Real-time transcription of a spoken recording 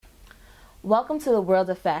Welcome to the world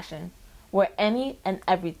of fashion, where any and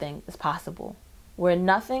everything is possible, where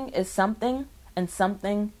nothing is something and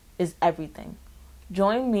something is everything.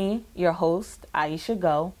 Join me, your host, Aisha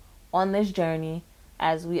Go, on this journey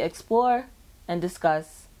as we explore and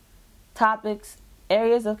discuss topics,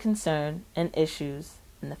 areas of concern, and issues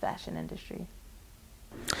in the fashion industry.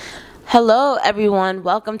 Hello, everyone.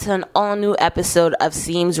 Welcome to an all-new episode of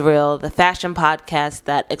Seems Real, the fashion podcast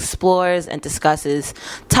that explores and discusses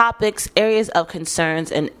topics, areas of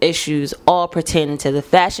concerns, and issues all pertaining to the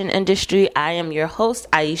fashion industry. I am your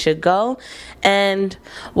host, Aisha Go, and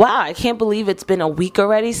wow, I can't believe it's been a week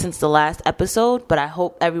already since the last episode, but I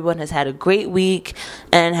hope everyone has had a great week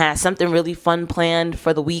and has something really fun planned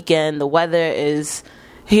for the weekend. The weather is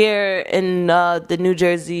here in the New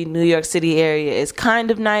Jersey, New York City area is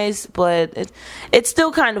kind of nice, but it's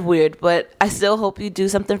still kind of weird. But I still hope you do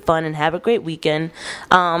something fun and have a great weekend.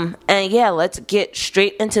 And yeah, let's get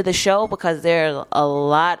straight into the show because there are a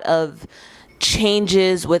lot of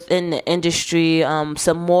changes within the industry,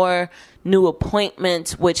 some more new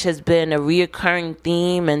appointments, which has been a reoccurring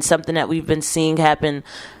theme and something that we've been seeing happen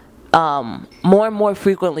more and more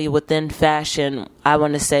frequently within fashion, I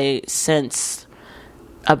want to say, since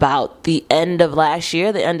about the end of last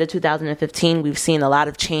year, the end of 2015, we've seen a lot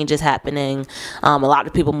of changes happening, a lot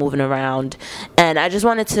of people moving around, and I just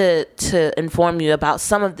wanted to inform you about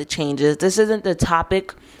some of the changes. This isn't the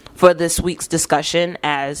topic for this week's discussion,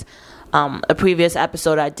 as a previous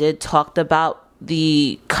episode I did talked about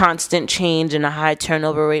the constant change and a high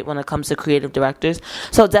turnover rate when it comes to creative directors.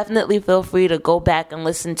 So definitely feel free to go back and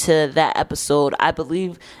listen to that episode. I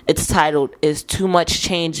believe it's titled, Is Too Much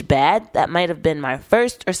Change Bad? That might have been my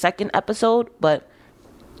first or second episode, but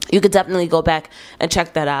you could definitely go back and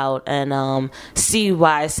check that out and see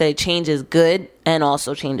why I say change is good and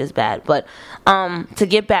also change is bad. But to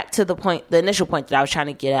get back to the initial point that I was trying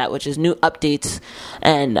to get at, which is new updates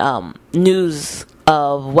and news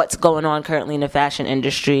of what's going on currently in the fashion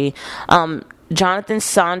industry. Jonathan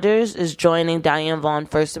Saunders is joining Diane von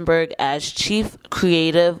Furstenberg as Chief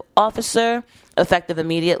Creative Officer, effective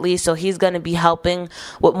immediately. So he's going to be helping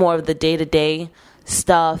with more of the day-to-day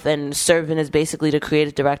stuff and serving as basically the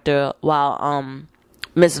creative director, while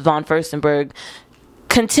Ms. von Furstenberg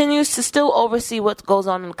continues to still oversee what goes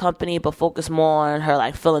on in the company, but focus more on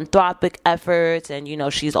her philanthropic efforts. And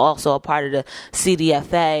she's also a part of the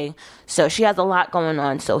CDFA, so she has a lot going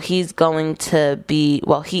on. So he's going to be,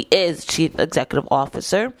 he is Chief Executive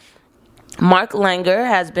Officer. Mark Langer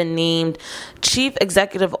has been named Chief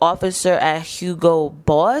Executive Officer at Hugo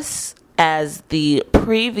Boss, as the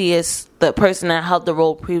person that held the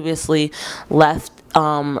role previously left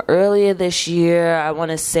earlier this year. I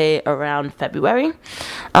want to say around February.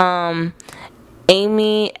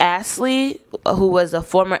 Amy Astley, who was a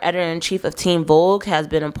former editor-in-chief of Teen Vogue, has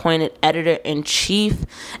been appointed editor-in-chief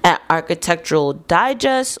at Architectural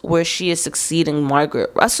Digest, where she is succeeding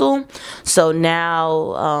Margaret Russell. So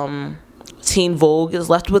now Teen Vogue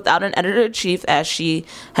is left without an editor-in-chief, as she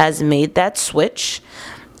has made that switch.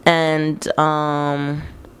 And oh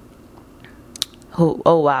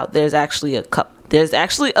wow, there's actually a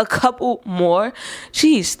couple more.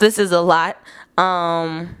 Jeez, this is a lot.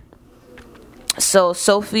 So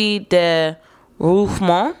Sophie de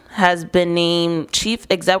Roufmont has been named Chief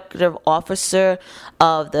Executive Officer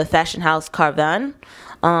of the fashion house Carvan.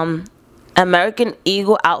 American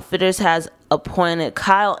Eagle Outfitters has appointed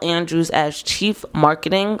Kyle Andrews as Chief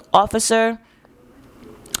Marketing Officer.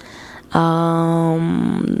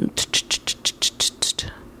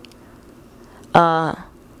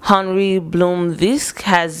 Henri Blomqvist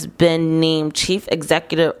has been named Chief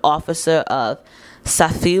Executive Officer of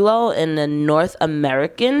Safilo in the North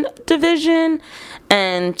American division,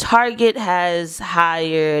 and Target has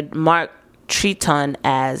hired Mark Triton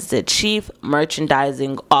as the Chief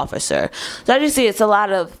Merchandising Officer. So as you see, it's a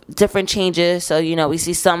lot of different changes. So we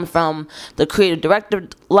see some from the creative director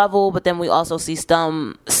level, but then we also see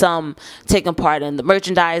some taking part in the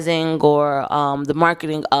merchandising or the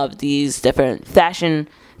marketing of these different fashion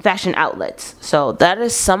outlets. So that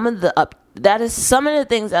is some of the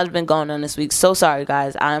things that have been going on this week. So sorry,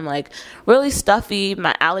 guys. I'm really stuffy.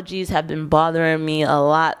 My allergies have been bothering me a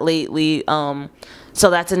lot lately. So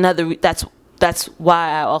that's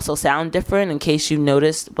why I also sound different, in case you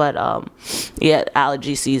noticed. But yeah,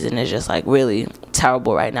 allergy season is just really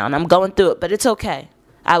terrible right now, and I'm going through it. But it's okay.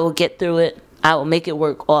 I will get through it. I will make it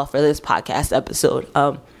work all for this podcast episode.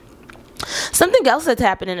 Something else that's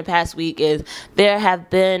happened in the past week is there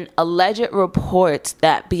have been alleged reports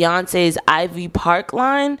that Beyonce's Ivy Park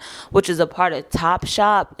line, which is a part of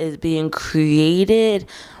Topshop, is being created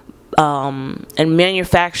and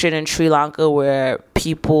manufactured in Sri Lanka, where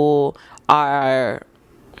people are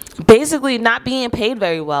basically not being paid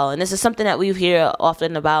very well. And this is something that we hear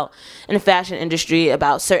often about in the fashion industry,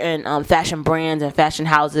 about certain fashion brands and fashion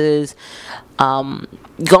houses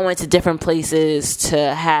going to different places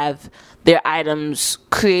to have their items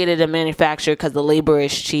created and manufactured because the labor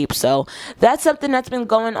is cheap. So that's something that's been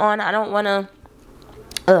going on. I don't want to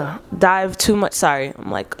dive too much. Sorry,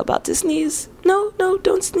 I'm like about to sneeze. No,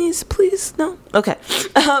 don't sneeze, please. No. Okay.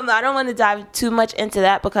 I don't want to dive too much into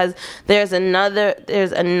that because there's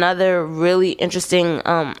another really interesting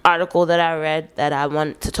article that I read that I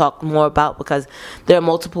want to talk more about, because there are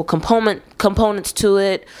multiple components to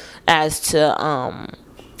it as to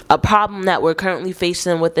a problem that we're currently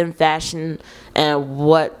facing within fashion, and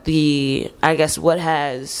what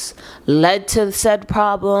has led to said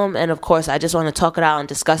problem. And of course, I just want to talk it out and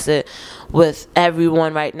discuss it with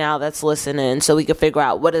everyone right now that's listening, so we can figure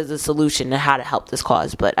out what is the solution and how to help this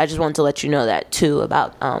cause. But I just wanted to let you know that too,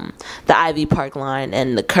 about the Ivy Park line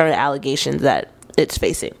and the current allegations that it's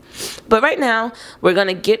facing. But right now, we're going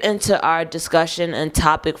to get into our discussion and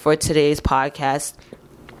topic for today's podcast,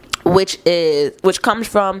 which comes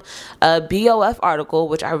from a BOF article,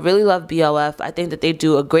 which I really love BOF. I think that they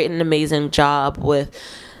do a great and amazing job with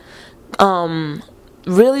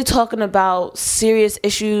really talking about serious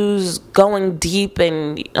issues, going deep,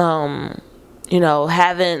 and having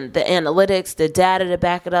the analytics, the data to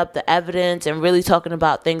back it up, the evidence, and really talking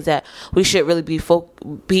about things that we should really be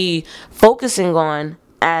focusing on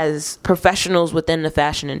as professionals within the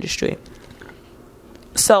fashion industry.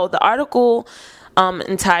 So the article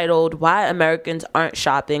entitled "Why Americans Aren't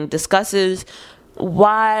Shopping" discusses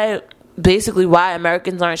why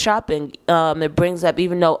Americans aren't shopping. It brings up,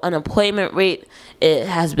 even though unemployment rate it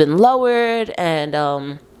has been lowered, and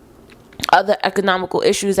other economical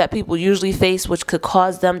issues that people usually face, which could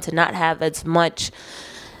cause them to not have as much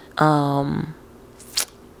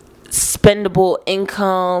spendable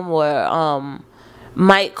income, or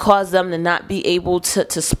might cause them to not be able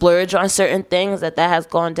to splurge on certain things, that has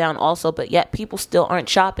gone down also, but yet people still aren't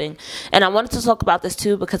shopping. And I wanted to talk about this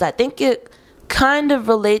too, because I think it kind of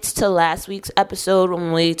relates to last week's episode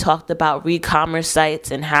when we talked about re-commerce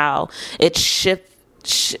sites and how it's shifting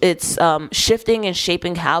and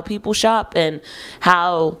shaping how people shop, and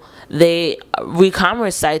how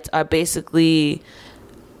re-commerce sites are basically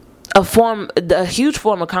a huge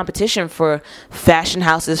form of competition for fashion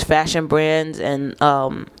houses, fashion brands, and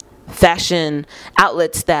fashion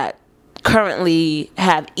outlets that currently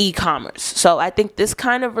have e-commerce. So I think this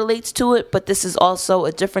kind of relates to it, but this is also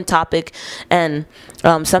a different topic and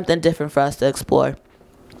something different for us to explore.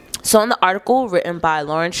 So in the article written by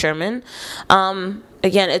Lauren Sherman,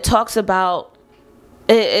 again, it talks about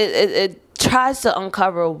it tries to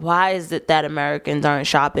uncover why is it that Americans aren't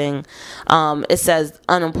shopping. It says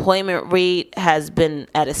unemployment rate has been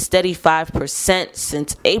at a steady 5%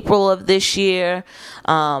 since April of this year.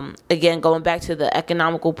 Again, going back to the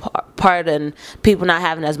economical part and people not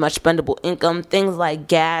having as much spendable income, things like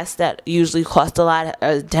gas that usually cost a lot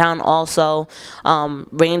are down also,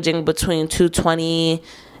 ranging between $2.20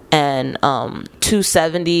 and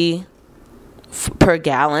 $2.70 per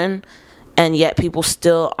gallon. And yet people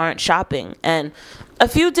still aren't shopping. And a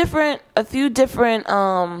few different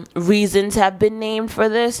reasons have been named for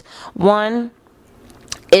this. One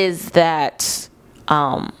is that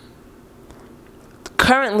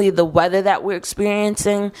currently the weather that we're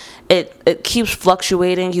experiencing, it keeps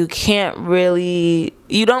fluctuating. You don't really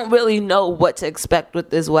know what to expect with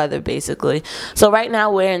this weather, basically. So right now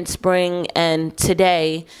we're in spring, and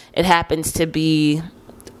today it happens to be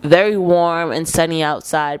very warm and sunny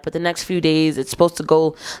outside, but the next few days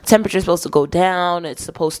temperature's supposed to go down, it's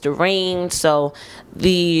supposed to rain. So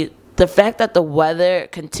the fact that the weather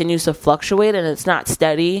continues to fluctuate and it's not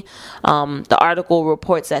steady, the article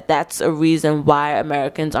reports that that's a reason why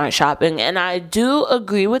Americans aren't shopping. And I do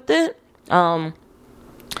agree with it. And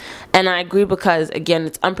I agree because, again,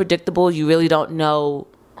 it's unpredictable. You really don't know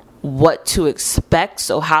what to expect.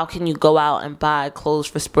 So how can you go out and buy clothes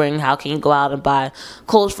for spring? How can you go out and buy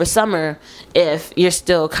clothes for summer if you're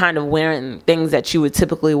still kind of wearing things that you would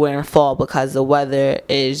typically wear in fall, because the weather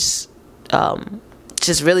is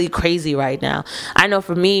just really crazy right now? I know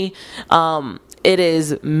for me, it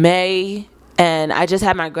is May, and I just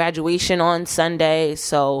had my graduation on Sunday.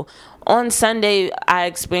 So on Sunday, I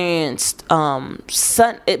experienced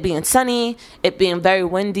it being sunny, it being very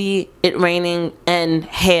windy, it raining, and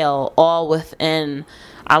hail, all within,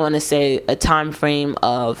 I want to say, a time frame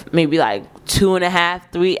of maybe like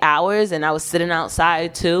 2.5, 3 hours, and I was sitting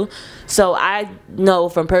outside too. So I know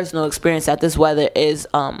from personal experience that this weather is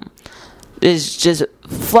is just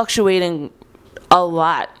fluctuating a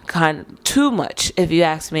lot, kind of too much, if you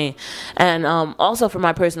ask me. And also from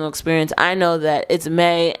my personal experience, I know that it's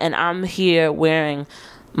May and I'm here wearing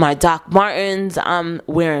my Doc Martens, I'm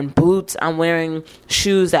wearing boots, I'm wearing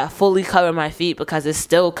shoes that fully cover my feet because it's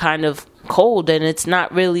still kind of cold and it's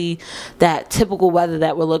not really that typical weather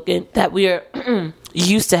that we are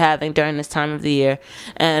used to having during this time of the year.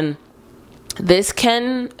 And this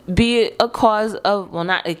can be a cause of, well,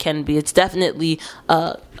 not it can be, it's definitely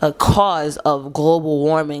a cause of global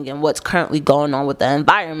warming and what's currently going on with the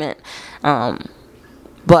environment.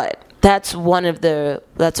 But that's one of the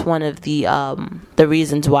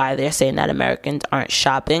reasons why they're saying that Americans aren't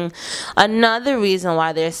shopping. Another reason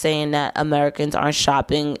why they're saying that Americans aren't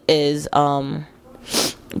shopping is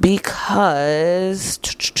because,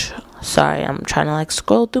 sorry, I'm trying to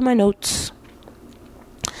scroll through my notes.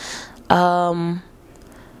 I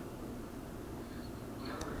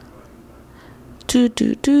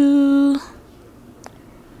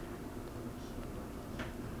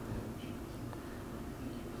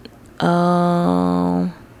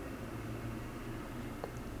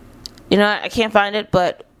can't find it,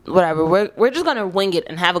 but whatever. We're just gonna wing it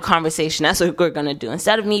and have a conversation. That's what we're gonna do.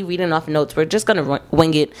 Instead of me reading off notes, we're just gonna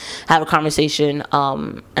wing it, have a conversation,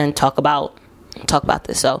 and talk about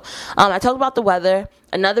this. So, I talked about the weather.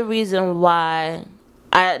 Another reason why,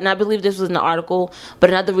 I believe this was in the article, but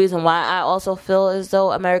another reason why I also feel as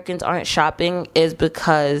though Americans aren't shopping is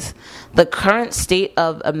because the current state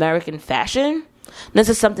of American fashion. This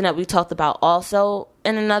is something that we talked about also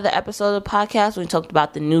in another episode of the podcast. We talked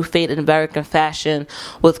about the new fate in American fashion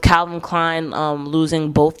with Calvin Klein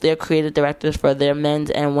losing both their creative directors for their men's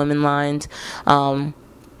and women lines. And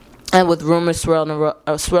with rumors swirling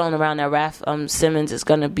around that Raf Simons is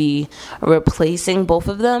going to be replacing both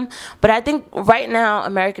of them. But I think right now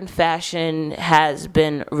American fashion has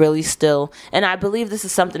been really still. And I believe this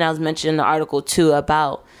is something that was mentioned in the article too,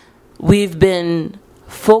 about we've been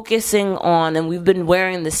focusing on and we've been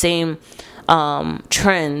wearing the same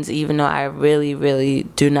trends, even though I really, really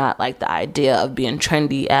do not like the idea of being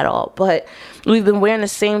trendy at all. But we've been wearing the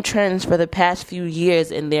same trends for the past few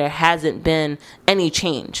years and there hasn't been any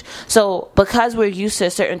change. So because we're used to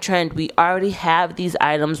a certain trend, we already have these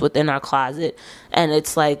items within our closet. And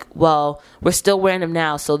it's like, well, we're still wearing them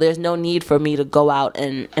now, so there's no need for me to go out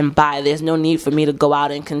and buy. There's no need for me to go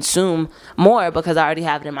out and consume more because I already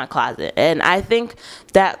have it in my closet. And I think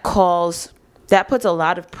that puts a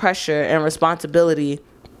lot of pressure and responsibility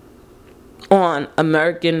on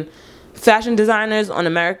American fashion designers, on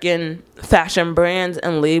American fashion brands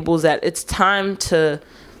and labels, that it's time to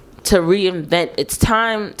reinvent. It's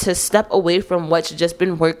time to step away from what's just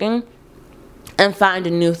been working and find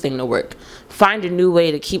a new thing to work. Find a new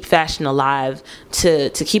way to keep fashion alive, to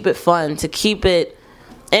keep it fun, to keep it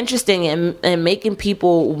interesting and making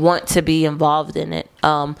people want to be involved in it.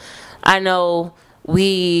 I know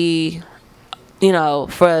we,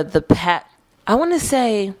 for the past, I want to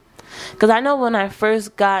say, because I know when I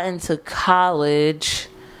first got into college,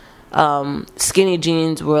 skinny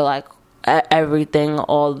jeans were like everything,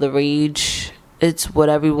 all the rage. It's what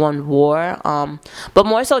everyone wore. But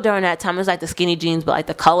more so during that time, it was like the skinny jeans, but like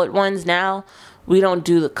the colored ones now. We don't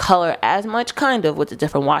do the color as much, kind of, with the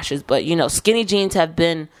different washes. But, skinny jeans have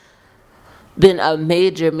been a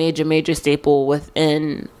major staple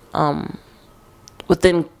within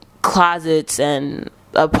closets and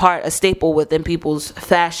a staple within people's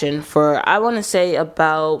fashion for, I want to say,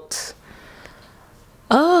 about,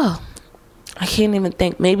 I can't even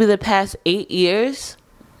think, maybe the past 8 years,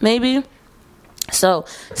 maybe. So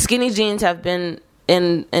skinny jeans have been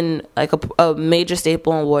in like a major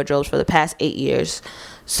staple in wardrobes for the past 8 years.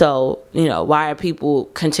 So, why are people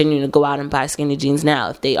continuing to go out and buy skinny jeans now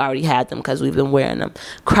if they already had them, because we've been wearing them?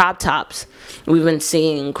 Crop tops. We've been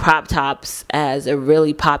seeing crop tops as a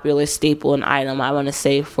really popular staple and item, I want to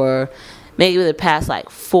say, for maybe the past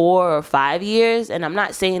 4 or 5 years. And I'm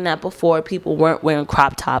not saying that before people weren't wearing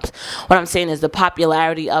crop tops. What I'm saying is the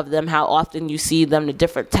popularity of them, how often you see them, the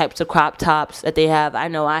different types of crop tops that they have. I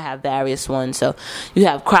know I have various ones. So you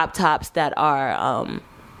have crop tops that are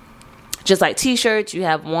just like t-shirts. You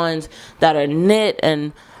have ones that are knit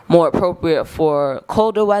and more appropriate for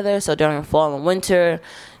colder weather, so during fall and winter.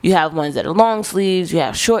 You have ones that are long sleeves, you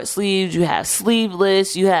have short sleeves, you have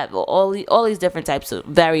sleeveless, you have all these different types of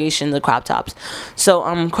variations of crop tops.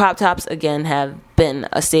 So crop tops, again, have been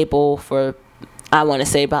a staple for, I want to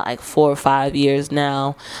say, about 4 or 5 years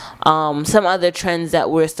now. Some other trends that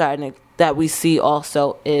we see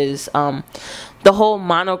also is the whole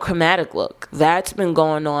monochromatic look. That's been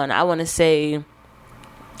going on, I want to say,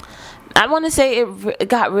 I want to say it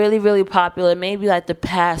got really, really popular maybe like the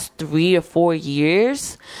past 3 or 4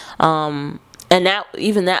 years. And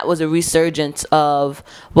that was a resurgence of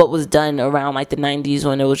what was done around like the 90s,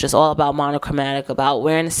 when it was just all about monochromatic, about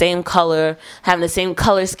wearing the same color, having the same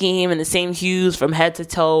color scheme and the same hues from head to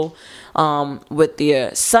toe, with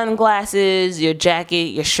your sunglasses, your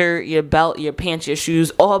jacket, your shirt, your belt, your pants, your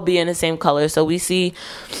shoes, all being the same color. So we see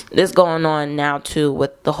this going on now too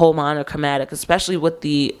with the whole monochromatic, especially with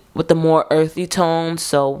the more earthy tones.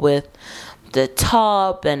 So with the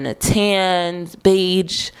taupe and the tans,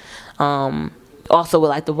 beige, also with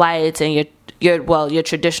like the whites and your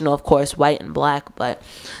traditional, of course, white and black. But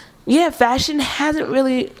yeah, fashion hasn't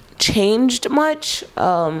really changed much.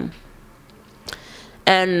 And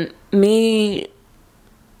me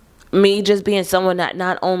just being someone that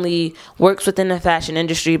not only works within the fashion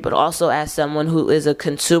industry, but also as someone who is a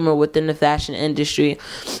consumer within the fashion industry,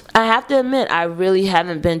 I have to admit I really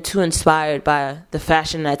haven't been too inspired by the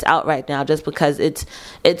fashion that's out right now, just because it's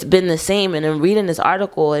been the same. And in reading this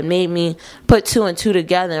article, it made me put 2 and 2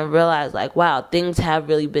 together and realize, like, wow, things have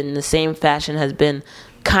really been the same. Fashion has been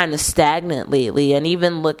kind of stagnant lately. And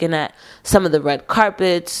even looking at some of the red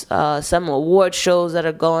carpets, some award shows that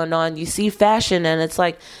are going on, you see fashion and it's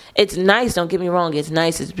like, it's nice, don't get me wrong, it's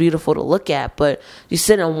nice, it's beautiful to look at, but you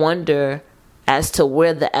sit and wonder as to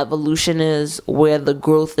where the evolution is, where the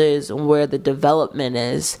growth is, and where the development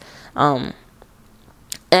is. And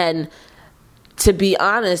to be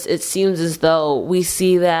honest, it seems as though we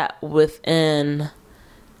see that within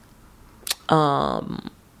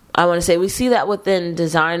we see that within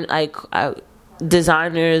design, like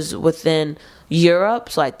designers within Europe,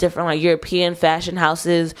 so like different like European fashion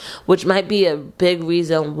houses, which might be a big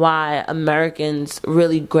reason why Americans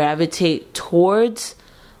really gravitate towards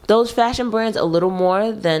those fashion brands a little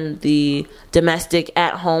more than the domestic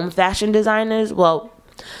at-home fashion designers. Well,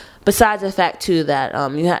 besides the fact too that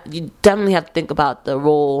you definitely have to think about the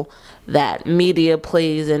role that media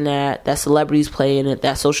plays in that celebrities play in it,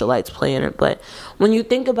 that socialites play in it. But when you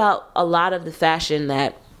think about a lot of the fashion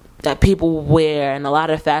that people wear, and a lot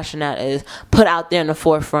of fashion that is put out there in the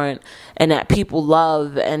forefront and that people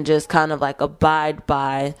love and just kind of like abide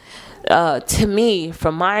by, to me,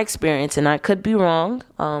 from my experience, and I could be wrong,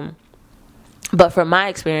 but from my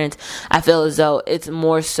experience, I feel as though it's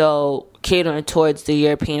more so catering towards the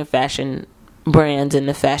European fashion brands and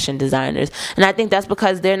the fashion designers. And I think that's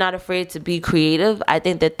because they're not afraid to be creative. I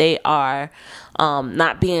think that they are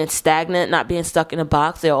not being stagnant, not being stuck in a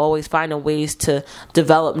box. They're always finding ways to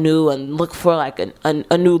develop new and look for like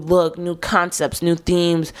a new look, new concepts, new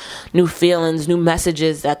themes, new feelings, new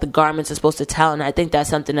messages that the garments are supposed to tell. And I think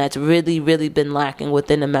that's something that's really, really been lacking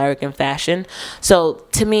within American fashion. So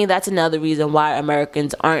to me, that's another reason why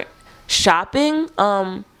Americans aren't shopping.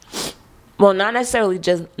 Well, not necessarily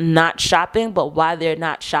just not shopping, but why they're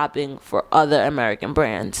not shopping for other American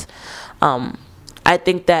brands. I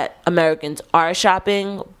think that Americans are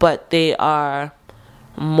shopping, but they are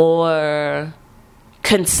more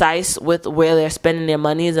concise with where they're spending their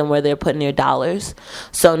monies and where they're putting their dollars.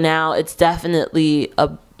 So now it's definitely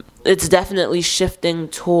shifting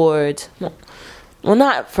towards, well,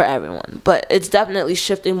 not for everyone, but it's definitely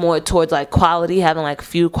shifting more towards like quality, having like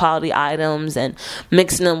few quality items and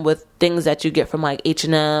mixing them with things that you get from like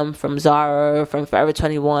H&M, from Zara, from Forever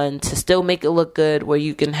 21 to still make it look good, where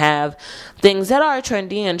you can have things that are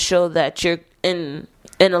trendy and show that you're in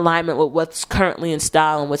alignment with what's currently in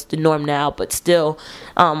style and what's the norm now, but still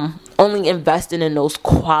only investing in those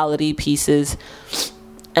quality pieces.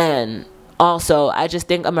 And also, I just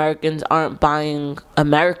think Americans aren't buying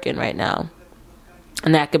American right now.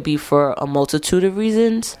 And that could be for a multitude of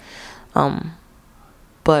reasons.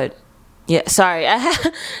 But yeah, sorry. I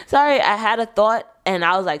had a thought and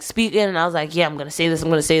I was like speaking and I was like, yeah, I'm going to say this.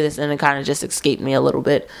 And it kind of just escaped me a little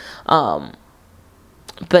bit.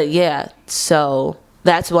 But yeah, so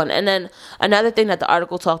that's one. And then another thing that the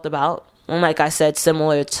article talked about, and like I said,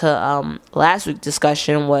 similar to last week's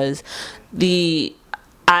discussion, was the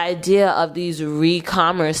idea of these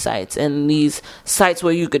re-commerce sites and these sites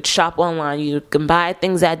where you could shop online, you can buy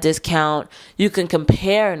things at discount, you can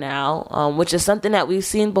compare now, which is something that we've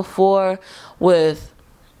seen before with,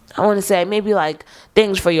 I want to say, maybe like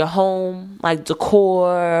things for your home, like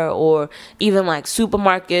decor, or even like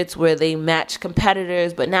supermarkets where they match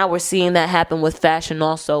competitors. But now we're seeing that happen with fashion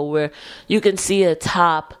also, where you can see a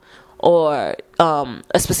top or a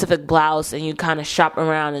specific blouse and you kind of shop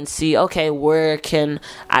around and see, okay, where can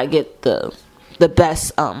I get the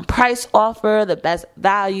best price offer, the best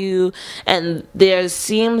value. And there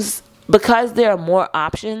seems, because there are more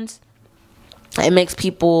options, it makes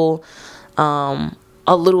people a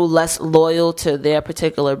a little less loyal to their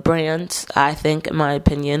particular brands, I think, in my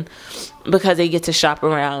opinion, because they get to shop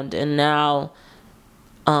around, and now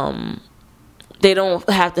they don't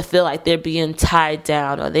have to feel like they're being tied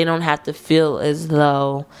down, or they don't have to feel as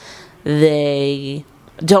though they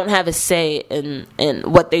don't have a say in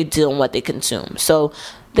what they do and what they consume. So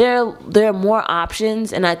there are more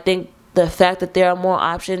options, and I think the fact that there are more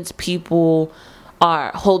options, people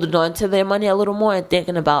are holding on to their money a little more and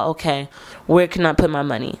thinking about, okay, where can I put my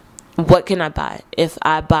money? What can I buy? If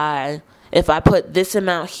I put this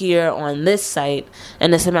amount here on this site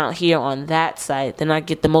and this amount here on that site, then I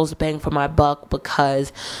get the most bang for my buck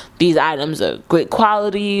because these items are great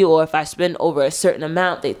quality, or if I spend over a certain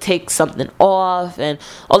amount, they take something off, and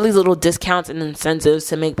all these little discounts and incentives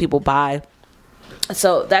to make people buy.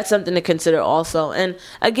 So that's something to consider also. And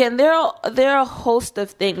again, there are a host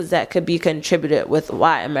of things that could be contributed with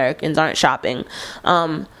why Americans aren't shopping.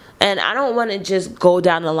 And I don't want to just go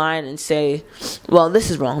down the line and say, well, this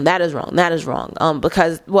is wrong, that is wrong, that is wrong.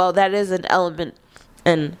 Because, well, that is an element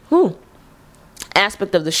and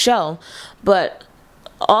aspect of the show. But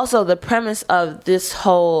also the premise of this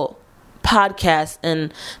whole podcast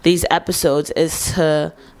and these episodes is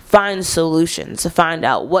to find solutions, to find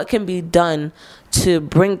out what can be done to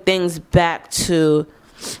bring things back to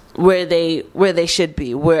where they should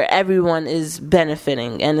be, where everyone is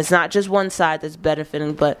benefiting. And it's not just one side that's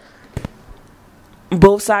benefiting, but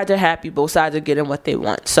both sides are happy, both sides are getting what they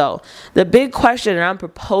want. So the big question that I'm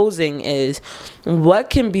proposing is, what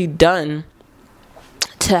can be done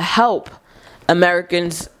to help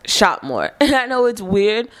Americans shop more? And I know it's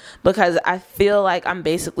weird because I feel like I'm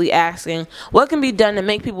basically asking what can be done to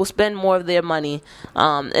make people spend more of their money.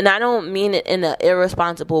 And I don't mean it in an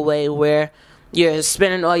irresponsible way where you're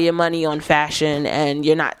spending all your money on fashion and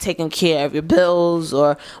you're not taking care of your bills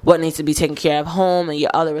or what needs to be taken care of home and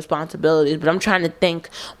your other responsibilities. But I'm trying to think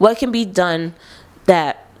what can be done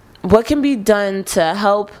to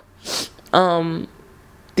help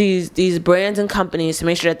these brands and companies to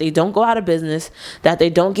make sure that they don't go out of business, that they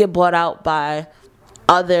don't get bought out by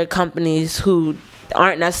other companies who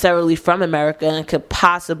aren't necessarily from America and could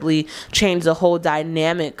possibly change the whole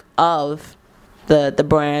dynamic of the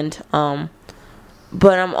brand.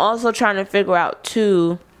 But I'm also trying to figure out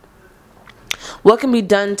too, what can be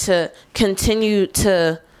done to continue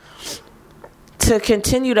to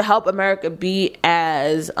help America be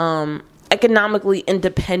as economically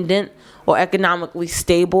independent or economically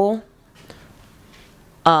stable,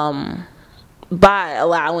 by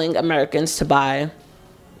allowing Americans to buy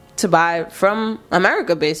from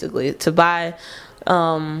America, basically, to buy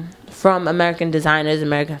from American designers,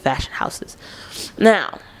 American fashion houses.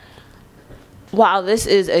 Now, while this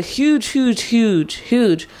is a huge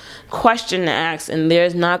question to ask, and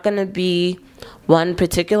there's not going to be one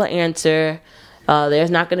particular answer,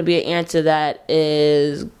 there's not going to be an answer that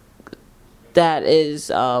is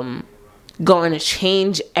going to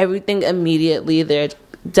change everything immediately. There's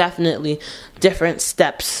definitely different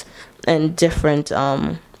steps and different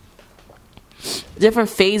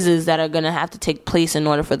phases that are going to have to take place in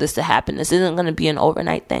order for this to happen. This isn't going to be an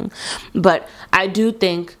overnight thing. But I do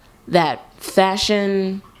think that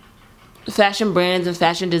fashion brands and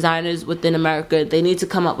fashion designers within America, they need to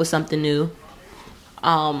come up with something new.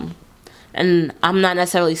 And I'm not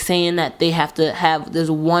necessarily saying that they have to have this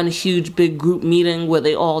one huge big group meeting where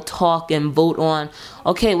they all talk and vote on,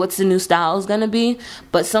 okay, what's the new style is going to be?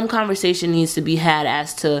 But some conversation needs to be had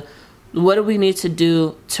as to what do we need to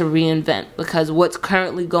do to reinvent? Because what's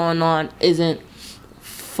currently going on isn't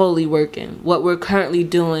fully working. What we're currently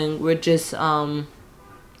doing, we're just I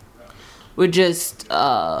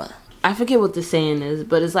forget what the saying is,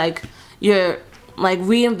 but it's like you're like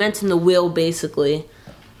reinventing the wheel, basically.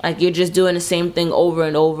 Like you're just doing the same thing over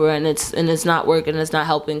and over, and it's not working, it's not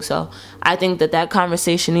helping. So I think that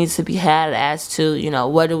conversation needs to be had as to,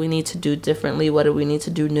 what do we need to do differently? What do we need to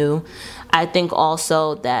do new? I think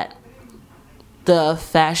also that the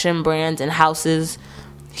fashion brands and houses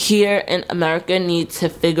here in America need to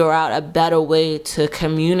figure out a better way to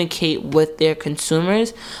communicate with their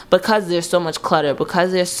consumers, because there's so much clutter,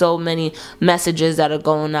 because there's so many messages that are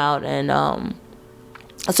going out, and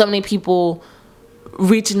so many people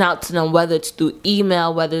reaching out to them, whether it's through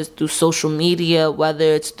email, whether it's through social media, whether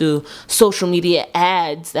it's through social media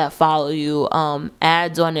ads that follow you,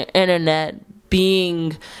 ads on the internet,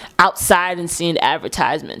 being outside and seeing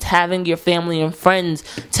advertisements, having your family and friends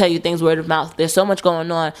tell you things word of mouth. There's so much going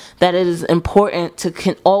on that it is important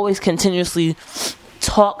to always continuously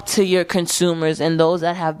talk to your consumers and those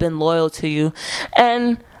that have been loyal to you,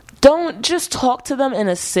 and don't just talk to them in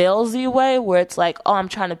a salesy way where it's like, oh, I'm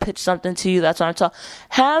trying to pitch something to you. That's what I'm talking.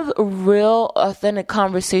 Have real, authentic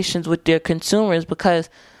conversations with their consumers, because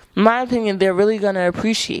in my opinion, they're really going to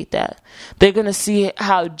appreciate that. They're going to see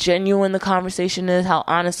how genuine the conversation is, how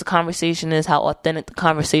honest the conversation is, how authentic the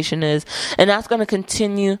conversation is. And that's going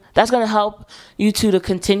to help you two to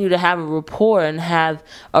continue to have a rapport and have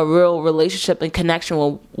a real relationship and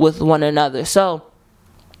connection with one another. So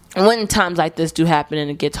when times like this do happen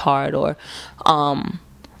and it gets hard, or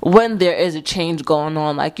when there is a change going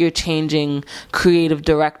on, like you're changing creative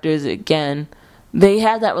directors again, they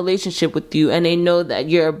have that relationship with you, and they know that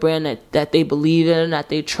you're a brand that they believe in, that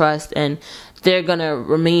they trust, and they're going to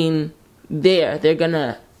remain there. They're going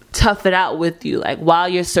to tough it out with you. Like, while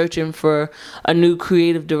you're searching for a new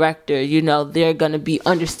creative director, they're going to be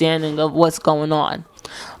understanding of what's going on.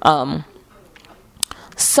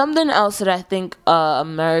 Something else that I think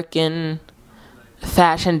American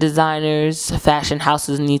fashion designers, fashion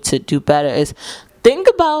houses need to do better is think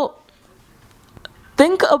about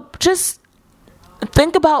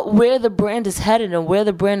where the brand is headed and where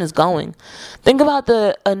the brand is going. Think about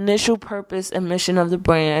the initial purpose and mission of the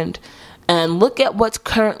brand, and look at what's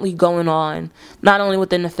currently going on, not only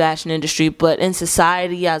within the fashion industry, but in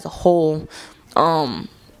society as a whole.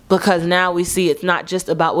 Because now we see it's not just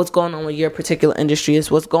about what's going on with your particular industry.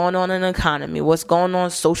 It's what's going on in the economy, what's going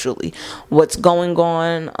on socially, what's going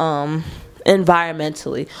on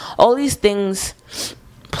environmentally. All these things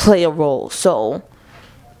play a role. So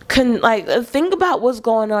think about what's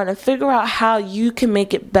going on and figure out how you can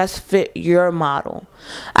make it best fit your model.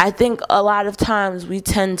 I think a lot of times we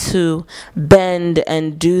tend to bend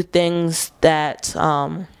and do things that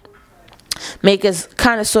make us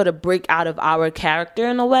kind of sort of break out of our character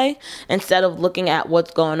in a way, instead of looking at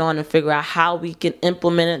what's going on and figure out how we can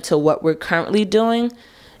implement it to what we're currently doing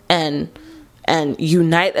and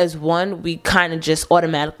unite as one. We kind of just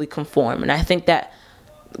automatically conform. And I think that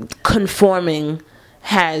conforming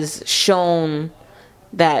has shown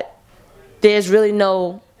that there's really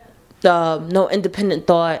no independent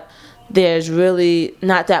thought. There's really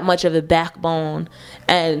not that much of a backbone,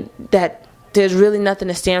 and that there's really nothing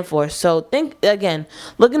to stand for. So think again,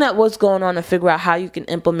 looking at what's going on, and figure out how you can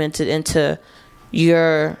implement it into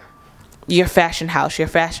your fashion house, your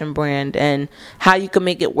fashion brand, and how you can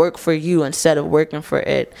make it work for you instead of working for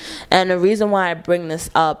it. And the reason why I bring this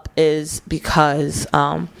up is because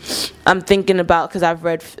I'm thinking about, because I've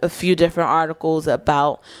read a few different articles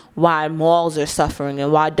about why malls are suffering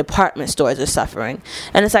and why department stores are suffering.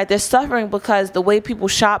 And it's like they're suffering because the way people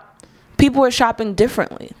shop, people are shopping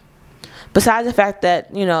differently. Besides the fact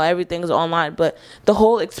that, everything's online, but the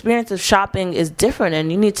whole experience of shopping is different, and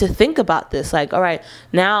you need to think about this. Like, all right,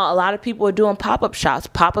 now a lot of people are doing pop-up shops.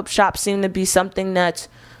 Pop-up shops seem to be something that's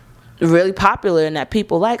really popular and that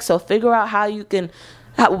people like. So figure out how you can,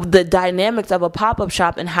 the dynamics of a pop-up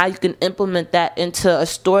shop, and how you can implement that into a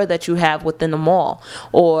store that you have within a mall,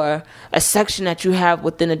 or a section that you have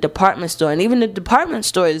within a department store. And even the department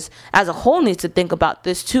stores as a whole need to think about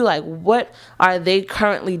this too. Like, what are they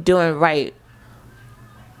currently doing right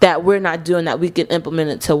that we're not doing, that we can implement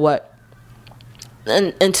it to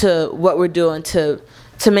into what we're doing to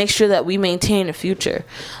make sure that we maintain a future.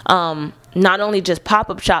 Not only just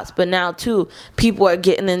pop-up shops, but now too, people are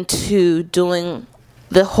getting into doing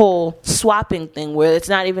the whole swapping thing, where it's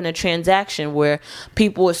not even a transaction, where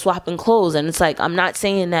people are swapping clothes. And it's like, I'm not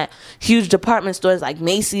saying that huge department stores like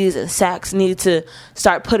Macy's and Saks need to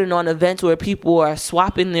start putting on events where people are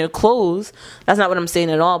swapping their clothes. That's not what I'm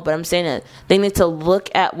saying at all. But I'm saying that they need to look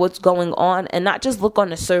at what's going on, and not just look on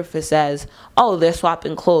the surface as, oh, they're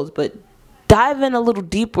swapping clothes, but dive in a little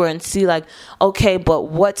deeper and see, like, okay, but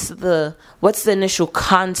what's the initial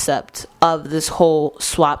concept of this whole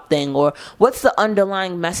swap thing, or what's the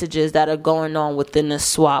underlying messages that are going on within this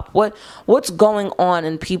swap? What's going on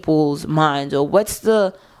in people's minds, or what's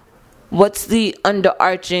the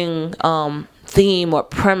underarching theme or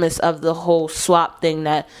premise of the whole swap thing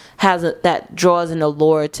that draws an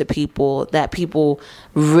allure to people, that people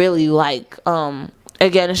really like.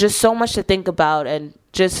 Again, it's just so much to think about, and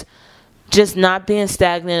just not being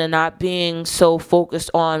stagnant and not being so focused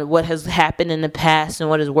on what has happened in the past and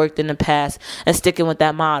what has worked in the past, and sticking with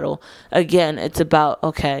that model. Again, it's about,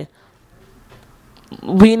 okay,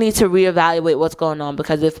 we need to reevaluate what's going on,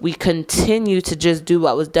 because if we continue to just do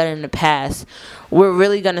what was done in the past, we're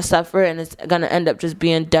really going to suffer, and it's going to end up just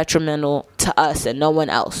being detrimental to us and no one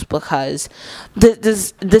else, because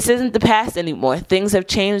this isn't the past anymore. Things have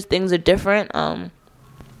changed. Things are different.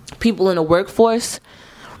 People in the workforce,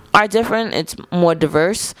 are different. It's more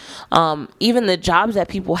diverse. Even the jobs that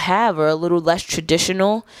people have are a little less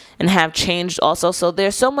traditional and have changed also. So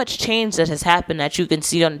there's so much change that has happened that you can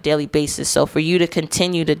see on a daily basis. So for you to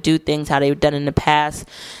continue to do things how they've done in the past,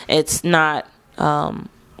 it's not,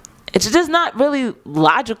 it's just not really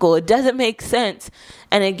logical. It doesn't make sense.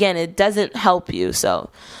 And again, it doesn't help you. So,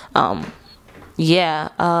 I'm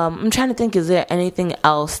trying to think, is there anything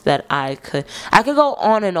else that I could go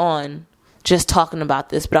on and on just talking about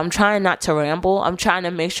this, but I'm trying not to ramble. I'm trying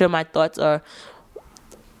to make sure my thoughts are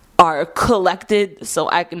collected so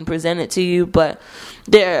I can present it to you. But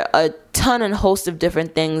there are a ton and host of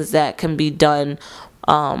different things that can be done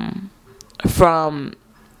from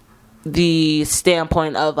the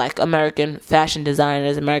standpoint of like American fashion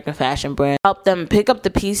designers, American fashion brands. Help them pick up the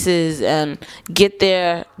pieces and get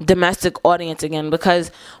their domestic audience again, because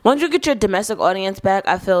once you get your domestic audience back,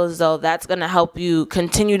 I feel as though that's going to help you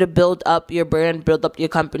continue to build up your brand, build up your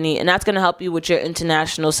company, and that's going to help you with your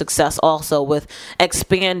international success also, with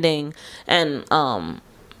expanding and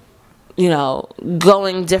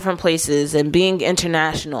going different places and being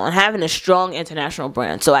international and having a strong international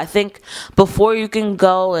brand. So I think before you can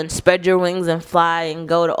go and spread your wings and fly and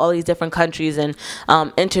go to all these different countries and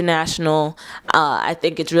international, I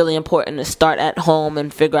think it's really important to start at home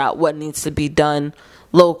and figure out what needs to be done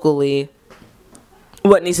locally,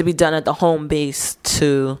 what needs to be done at the home base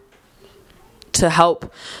to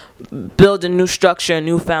help build a new structure, a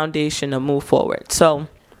new foundation to move forward. So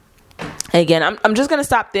again, I'm just going to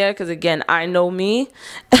stop there because, again, I know me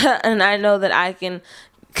and I know that I can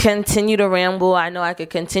continue to ramble. I know I could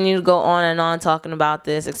continue to go on and on talking about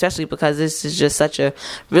this, especially because this is just such a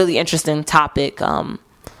really interesting topic.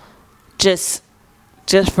 Just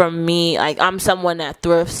from me, like, I'm someone that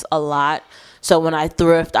thrifts a lot. So when I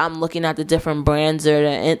thrift, I'm looking at the different brands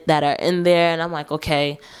that are in there, and I'm like,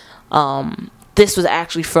 okay, this was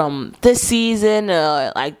actually from this season,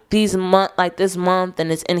 this month,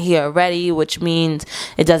 and it's in here already, which means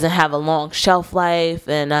it doesn't have a long shelf life,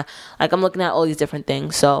 and I'm looking at all these different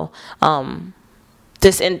things. So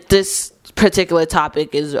this particular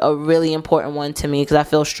topic is a really important one to me because I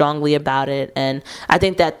feel strongly about it, and I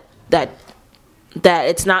think that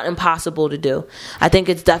it's not impossible to do. I think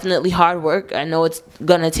it's definitely hard work. I know it's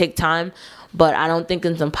gonna take time, but I don't think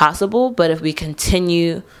it's impossible. But if we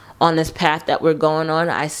continue on this path that we're going on,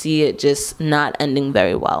 I see it just not ending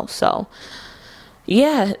very well. So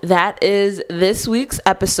yeah, that is this week's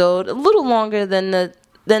episode. A little longer than the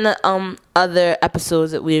other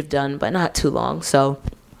episodes that we've done, but not too long. So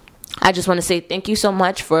I just want to say thank you so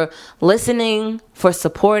much for listening, for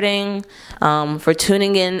supporting, for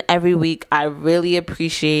tuning in every week. I really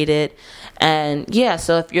appreciate it. And yeah,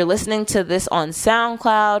 so if you're listening to this on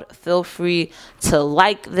SoundCloud, feel free to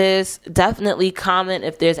like this. Definitely comment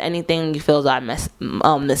if there's anything you feel that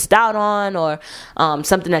I missed out on, or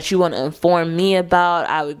something that you want to inform me about.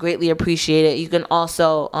 I would greatly appreciate it. You can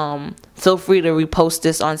also feel free to repost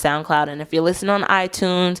this on SoundCloud. And if you're listening on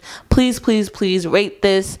iTunes, please rate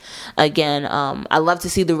this. Again, I love to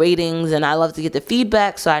see the ratings and I love to get the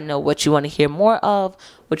feedback so I know what you want to hear more of,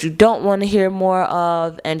 what you don't want to hear more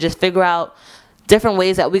of, and just figure out different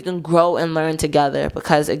ways that we can grow and learn together.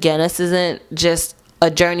 Because again, this isn't just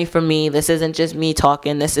a journey for me. This isn't just me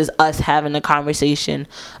talking. This is us having a conversation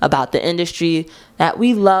about the industry that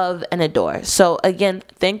we love and adore. So again,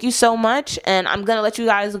 thank you so much. And I'm going to let you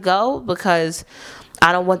guys go because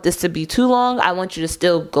I don't want this to be too long. I want you to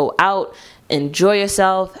still go out, enjoy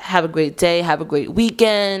yourself, have a great day, have a great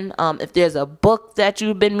weekend. If there's a book that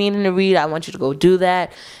you've been meaning to read, I want you to go do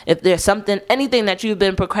that. If there's anything that you've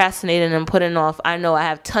been procrastinating and putting off, I know I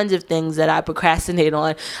have tons of things that I procrastinate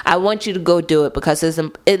on. I want you to go do it because it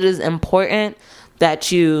is important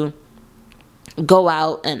that you go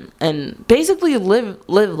out and basically live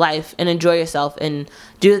life and enjoy yourself and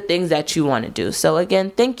do the things that you want to do. So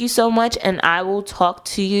again, thank you so much, and I will talk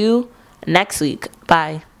to you next week.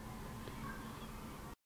 Bye.